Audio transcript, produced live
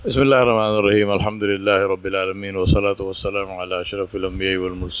Bismillah ar-Rahman ar-Rahim. Alhamdulillahi Rabbil Alameen. Wa salatu wa salamu ala ashrafil anbiya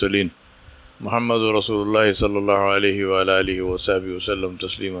wal mursaleen. Muhammadu Rasulullah sallallahu alayhi wa ala alihi wa sahbihi wa sallam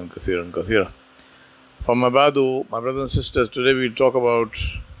tasliman kathiran kathira. From Mabadu, my brothers and sisters, today we talk about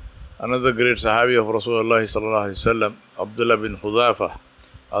another great Sahabi of Rasulullah sallallahu alayhi wa sallam, Abdullah bin Hudhafa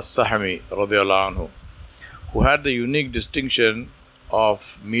as-Sahmi radiyallahu anhu, who had the unique distinction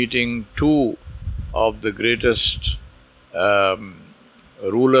of meeting two of the greatest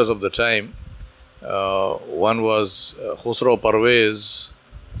rulers of the time. One was Khusro Parvez,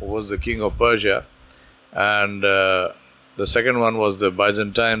 who was the king of Persia, and the second one was the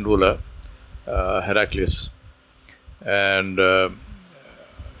Byzantine ruler, Heraclius. And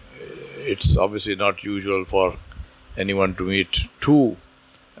it's obviously not usual for anyone to meet two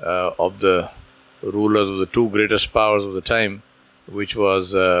of the rulers of the two greatest powers of the time, which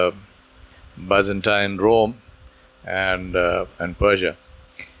was Byzantine Rome and Persia.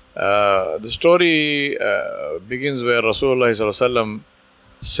 The story begins where Rasulullah ﷺ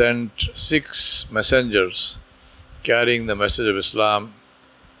sent 6 messengers carrying the message of Islam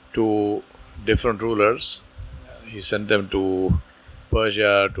to different rulers. He sent them to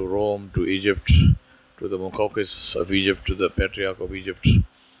Persia, to Rome, to Egypt, to the Muqawqis of Egypt, to the Patriarch of Egypt,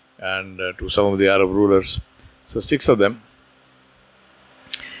 and to some of the Arab rulers. So 6 of them,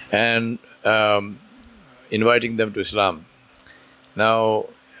 and inviting them to Islam. Now,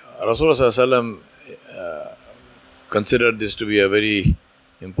 Rasulullah ﷺ considered this to be a very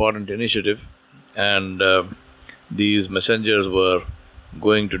important initiative, and these messengers were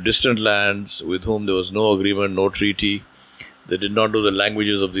going to distant lands with whom there was no agreement, no treaty. They did not know the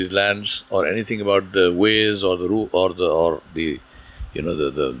languages of these lands or anything about the ways or the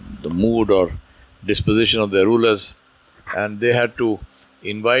mood or disposition of their rulers, and they had to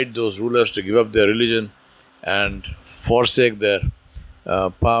invite those rulers to give up their religion and forsake their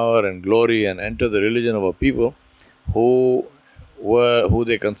power and glory and enter the religion of a people who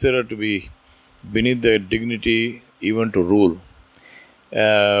they considered to be beneath their dignity even to rule,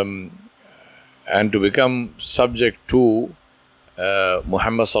 and to become subject to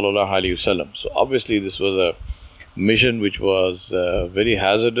Muhammad sallallahu alaihi wasallam. So obviously this was a mission which was very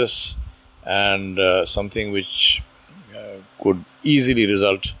hazardous and something which could easily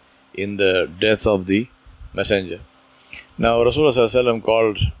result in the death of the messenger. Now Rasulullah ﷺ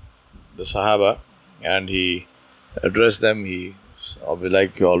called the Sahaba and he addressed them. He,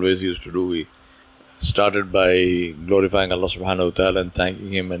 like he always used to do, he started by glorifying Allah subhanahu wa ta'ala and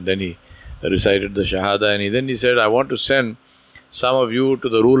thanking Him, and then he recited the Shahada, and then he said, I want to send some of you to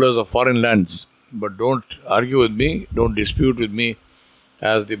the rulers of foreign lands, but don't argue with me, don't dispute with me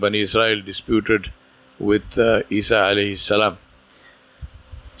as the Bani Israel disputed with Isa alayhi salam.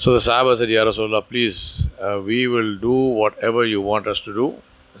 So the Sahaba said, Ya Rasulullah, please, we will do whatever you want us to do.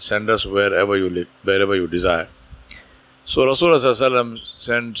 Send us wherever you desire. So Rasulullah ﷺ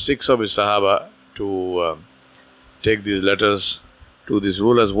sent 6 of his Sahaba to take these letters to these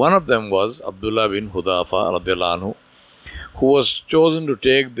rulers. One of them was Abdullah bin Hudhafa radiallahu anhu, who was chosen to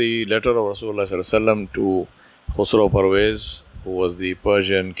take the letter of Rasulullah ﷺ to Khusro Parvez, who was the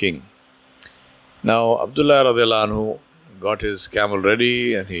Persian king. Now Abdullah radiallahu anhu got his camel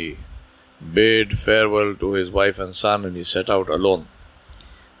ready and he bade farewell to his wife and son, and he set out alone.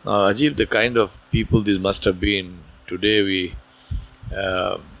 Now, Ajib, the kind of people these must have been. Today we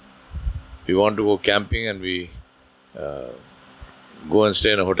want to go camping and we go and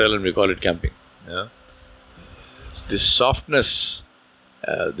stay in a hotel and we call it camping. Yeah? It's this softness.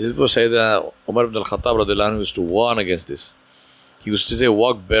 This was Sayyidina Umar ibn al-Khattab radiallahu anhu used to warn against this. He used to say,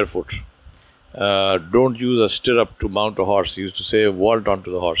 walk barefoot. Don't use a stirrup to mount a horse. He used to say, vault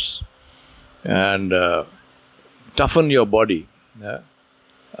onto the horse. And toughen your body. Yeah?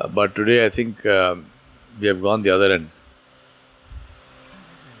 But today I think we have gone the other end.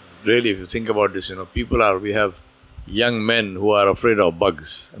 Really, if you think about this, we have young men who are afraid of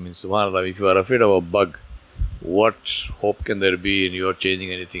bugs. I mean, subhanAllah, if you are afraid of a bug, what hope can there be in your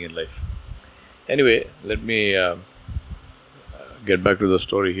changing anything in life? Anyway, let me get back to the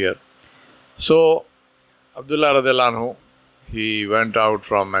story here. So, Abdullah radiallahu anhu, he went out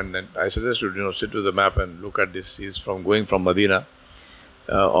from, and then I suggest you sit with the map and look at this. He's going from Medina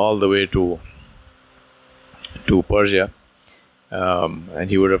all the way to Persia, and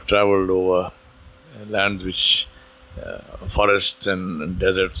he would have traveled over lands which forests and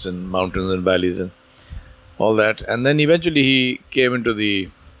deserts and mountains and valleys and all that. And then eventually he came into the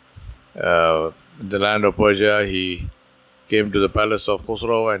land of Persia. He came to the palace of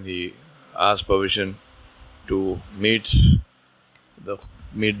Khusro and he asked permission to meet the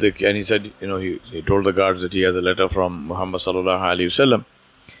and he said, he told the guards that he has a letter from Muhammad sallallahu alaihi wasallam,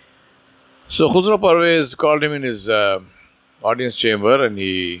 So Khusro Parvez called him in his audience chamber, and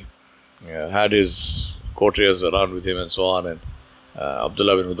he had his courtiers around with him and so on. And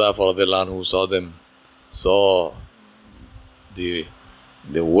Abdullah bin Hudafa radiallahu anhu saw them, saw the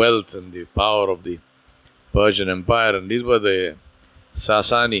wealth and the power of the Persian Empire, and these were the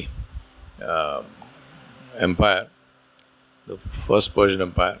Sasani Empire, the first Persian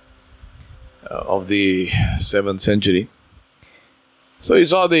Empire of the 7th century. So he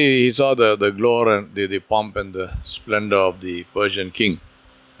saw the glory and the pomp and the splendor of the Persian king.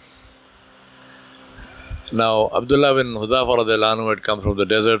 Now Abdullah bin Hudafa radiallahu anhu had come from the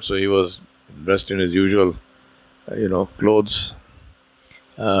desert, so he was dressed in his usual, clothes.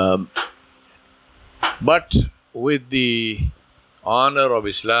 But with the honor of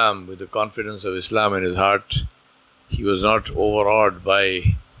Islam, with the confidence of Islam in his heart, he was not overawed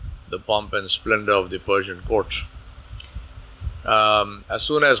by the pomp and splendor of the Persian court. As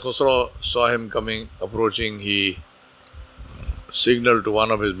soon as Khusro saw him approaching, he signaled to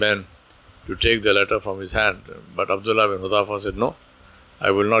one of his men to take the letter from his hand. But Abdullah bin Hudafa said, "No, I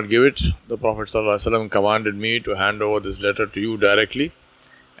will not give it. The Prophet ﷺ commanded me to hand over this letter to you directly,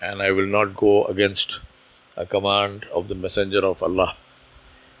 and I will not go against a command of the Messenger of Allah."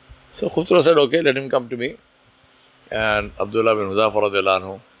 So Khusro said, "Okay, let him come to me." And Abdullah bin Hudafa radiallahu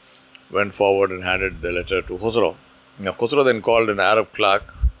anhu went forward and handed the letter to Khusro. Now Khusro then called an Arab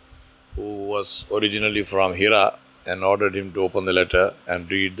clerk who was originally from Hira and ordered him to open the letter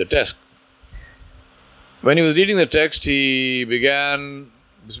and read the text. When he was reading the text, he began,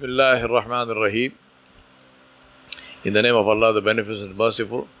 Bismillahir Rahmanir Rahim, in the name of Allah, the Beneficent,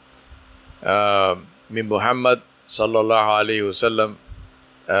 Merciful, Min Muhammad Sallallahu Alaihi Wasallam,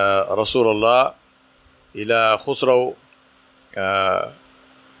 Rasulullah, ila Khusro,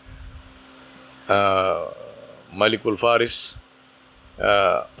 Malikul Faris,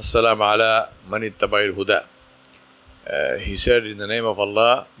 Assalamu ala man ittabail huda. He said, in the name of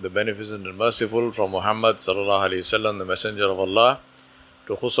Allah, the Beneficent and Merciful, from Muhammad sallallahu alaihi wasallam, the Messenger of Allah,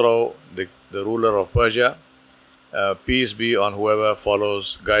 to Khusro, the ruler of Persia, peace be on whoever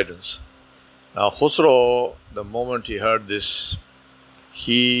follows guidance. Now Khusro, the moment he heard this,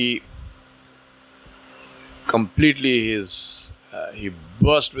 he completely he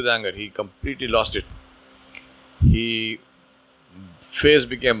burst with anger. He completely lost it. His face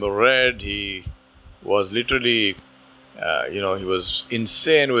became red. He was literally, he was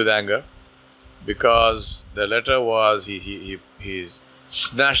insane with anger, because the letter was, he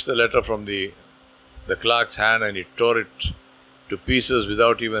snatched the letter from the clerk's hand and he tore it to pieces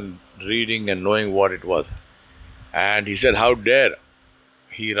without even reading and knowing what it was. And he said, "How dare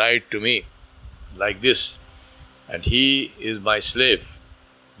he write to me like this? And he is my slave."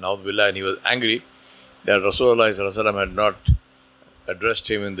 Na'udhu billah. And he was angry that Rasulullah sallallahu alaihi wasallam had not addressed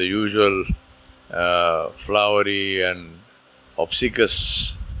him in the usual flowery and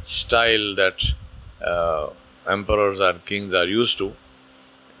obsequious style that emperors and kings are used to,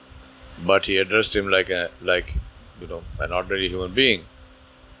 but he addressed him like an ordinary human being.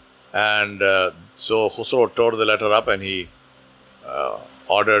 And so Khusro tore the letter up, and he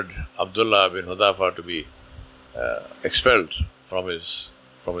ordered Abdullah bin Hudafa to be expelled from his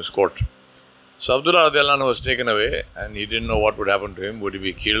court. So Abdullah radiallahu anhu was taken away, and he didn't know what would happen to him. Would he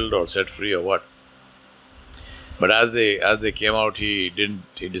be killed or set free or what? But as they came out, he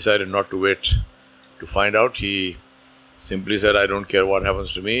decided not to wait to find out. He simply said, "I don't care what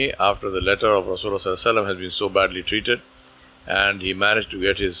happens to me," after the letter of Rasulullah sallallahu alaihi wasallam has been so badly treated. And he managed to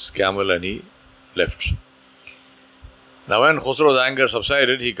get his camel and he left. Now when Khusro's anger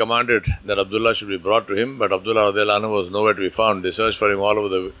subsided, he commanded that Abdullah should be brought to him, but Abdullah radiallahu anhu was nowhere to be found. They searched for him all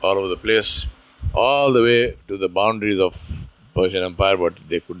over the place, all the way to the boundaries of Persian Empire, but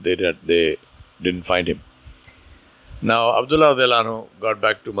they didn't find him. Now Abdullah radiallahu anhu got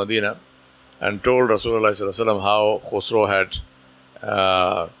back to Medina and told Rasulullah sallallahu alaihi wasallam how Khusro had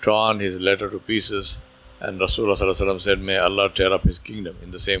torn his letter to pieces, and Rasulullah sallallahu alaihi wasallam said, "May Allah tear up his kingdom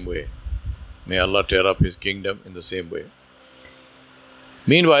in the same way." May Allah tear up his kingdom in the same way.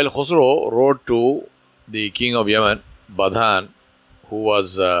 Meanwhile, Khusro wrote to the king of Yemen, Badhan, who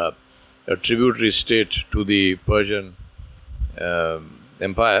was a tributary state to the Persian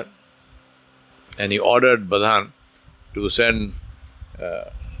Empire, and he ordered Badhan to send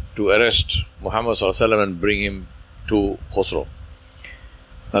to arrest Muhammad sallallahu alaihi wasallam and bring him to Khusro.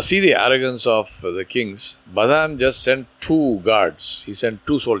 Now see the arrogance of the kings. Badhan just sent 2 guards. He sent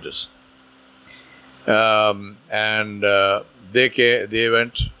 2 soldiers. And they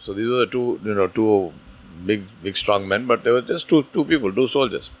went. So these were the two big strong men, but they were just two people, 2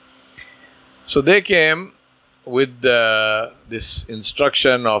 soldiers. So they came with this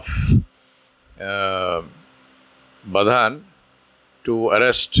instruction of uh, Badhan to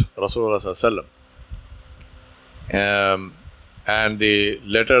arrest Rasulullah sallallahu alaihi wasallam. And the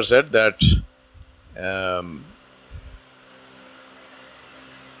letter said that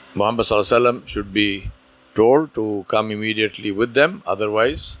Muhammad sallallahu alaihi wasallam should be told to come immediately with them,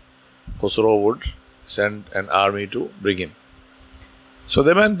 otherwise Khusro would send an army to bring him. So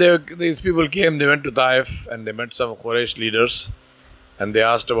these people came, they went to Taif and they met some Quraysh leaders and they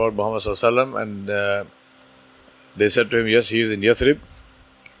asked about Muhammad sallallahu alaihi wasallam, and they said to him, yes, he is in Yathrib.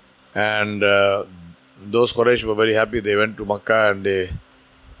 And those Quraysh were very happy. They went to Makkah and they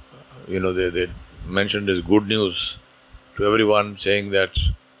mentioned this good news to everyone, saying that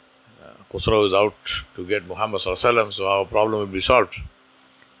Khusro is out to get Muhammad sallallahu alaihi wasallam, so our problem will be solved.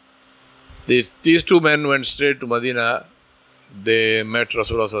 These two men went straight to Medina. They met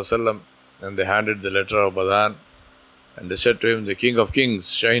Rasulullah sallallahu alaihi wasallam and they handed the letter of Badhan, and they said to him, the King of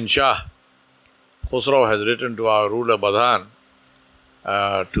Kings, Shahin Shah, Khusro has written to our ruler Badhan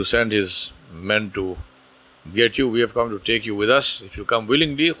to send his men to get you. We have come to take you with us. If you come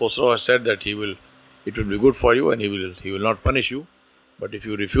willingly, Khusro has said that it will be good for you and he will not punish you. But if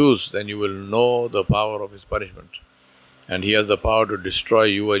you refuse, then you will know the power of his punishment. And he has the power to destroy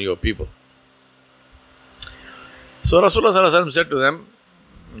you and your people. So Rasulullah sallallahu alaihi wasallam said to them,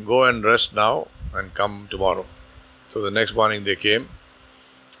 go and rest now and come tomorrow. So the next morning they came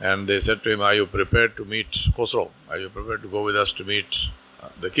and they said to him, are you prepared to meet Khusro? Are you prepared to go with us to meet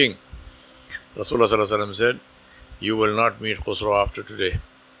the king? Rasulullah sallallahu alaihi wasallam said, you will not meet Khusro after today,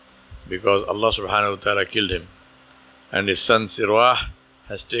 because Allah subhanahu wa ta'ala killed him and his son Sirwah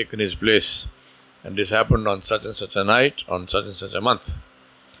has taken his place, and this happened on such and such a night, on such and such a month.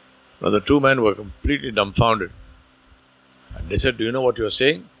 Now the two men were completely dumbfounded, and they said, do you know what you are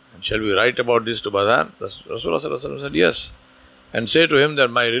saying? And shall we write about this to Badhan? Rasulullah sallallahu alaihi wasallam said, yes, and say to him that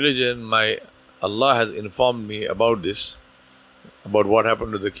my religion, Allah has informed me about this, about what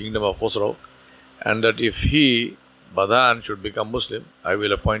happened to the kingdom of Khusro, and that if he, Badhan, should become Muslim, I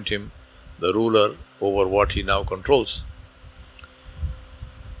will appoint him the ruler over what he now controls.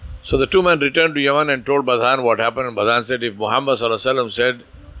 So the two men returned to Yemen and told Badhan what happened, and Badhan said, if Muhammad sallallahu alaihi wasallam said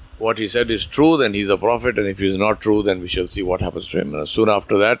what he said is true, then he is a prophet, and if he is not true, then we shall see what happens to him. And soon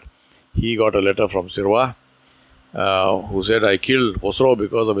after that, he got a letter from Sirwah, who said, I killed Khusro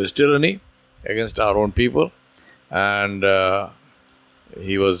because of his tyranny against our own people, and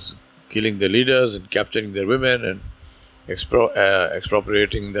he was killing the leaders and capturing their women and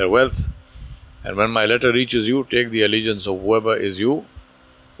expropriating their wealth. And when my letter reaches you, take the allegiance of whoever is you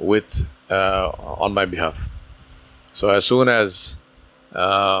with on my behalf. So as soon as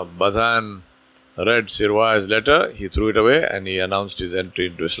Badhan read Sirwah's letter, he threw it away and he announced his entry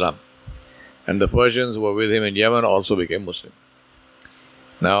into Islam. And the Persians who were with him in Yemen also became Muslim.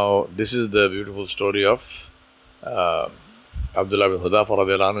 Now, this is the beautiful story of Abdullah bin Hudhafa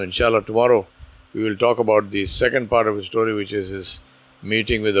radiallahu anhu. Inshallah, tomorrow we will talk about the second part of his story, which is his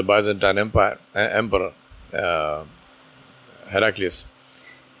meeting with the Byzantine Emperor Heraclius.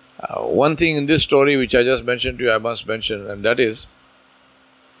 One thing in this story which I just mentioned to you, I must mention, and that is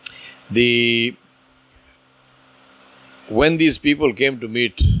when these people came to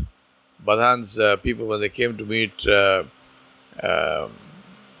meet Badhan's people, when they came to meet Rasulullah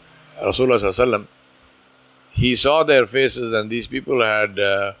sallallahu alaihi wasallam, he saw their faces, and these people had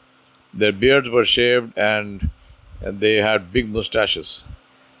their beards were shaved and they had big mustaches.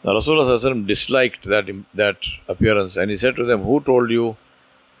 Now Rasulullah sallallahu alaihi wasallam disliked that appearance, and he said to them, who told you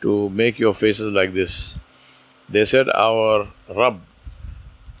to make your faces like this? They said, our Rabb,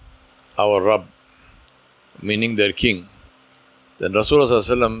 meaning their king. Then Rasulullah sallallahu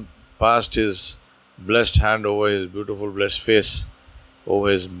alaihi wasallam passed his blessed hand over his beautiful blessed face, over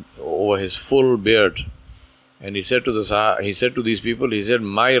his full beard, and he said to these people, he said,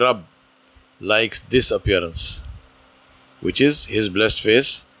 my Rabb likes this appearance, which is his blessed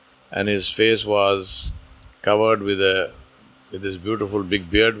face, and his face was covered with this beautiful big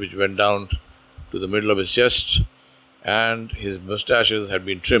beard which went down to the middle of his chest, and his mustaches had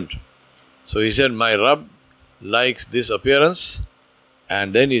been trimmed. So he said, my Rabb likes this appearance.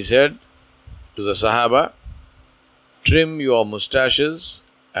 And then he said to the Sahaba, trim your mustaches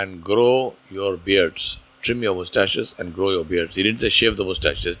and grow your beards. Trim your mustaches and grow your beards. He didn't say shave the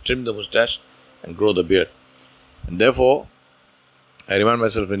mustache, he said trim the mustache and grow the beard. And therefore, I remind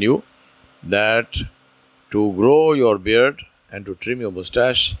myself and you that to grow your beard and to trim your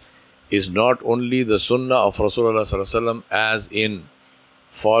mustache is not only the sunnah of Rasulullah sallallahu alaihi wasallam as in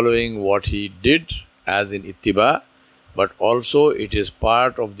following what he did, as in ittiba, but also it is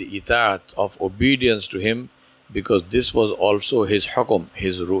part of the ita'at, of obedience to him, because this was also his hukum,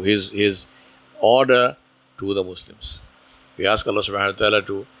 his order to the Muslims. We ask Allah subhanahu wa ta'ala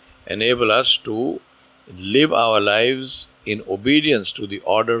to enable us to live our lives in obedience to the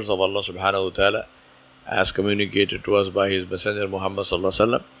orders of Allah subhanahu wa ta'ala as communicated to us by His Messenger Muhammad sallallahu alaihi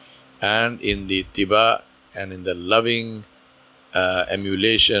wasallam, and in the ittiba and in the loving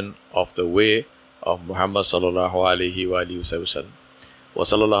emulation of the way of Muhammad sallallahu alaihi wa alihi wasallam. Wa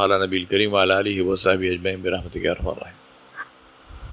sallallahu ala nabiyil kareem wa ala alihi wa sahbihi ajma'in bi rahmatika ya arhamar rahimin.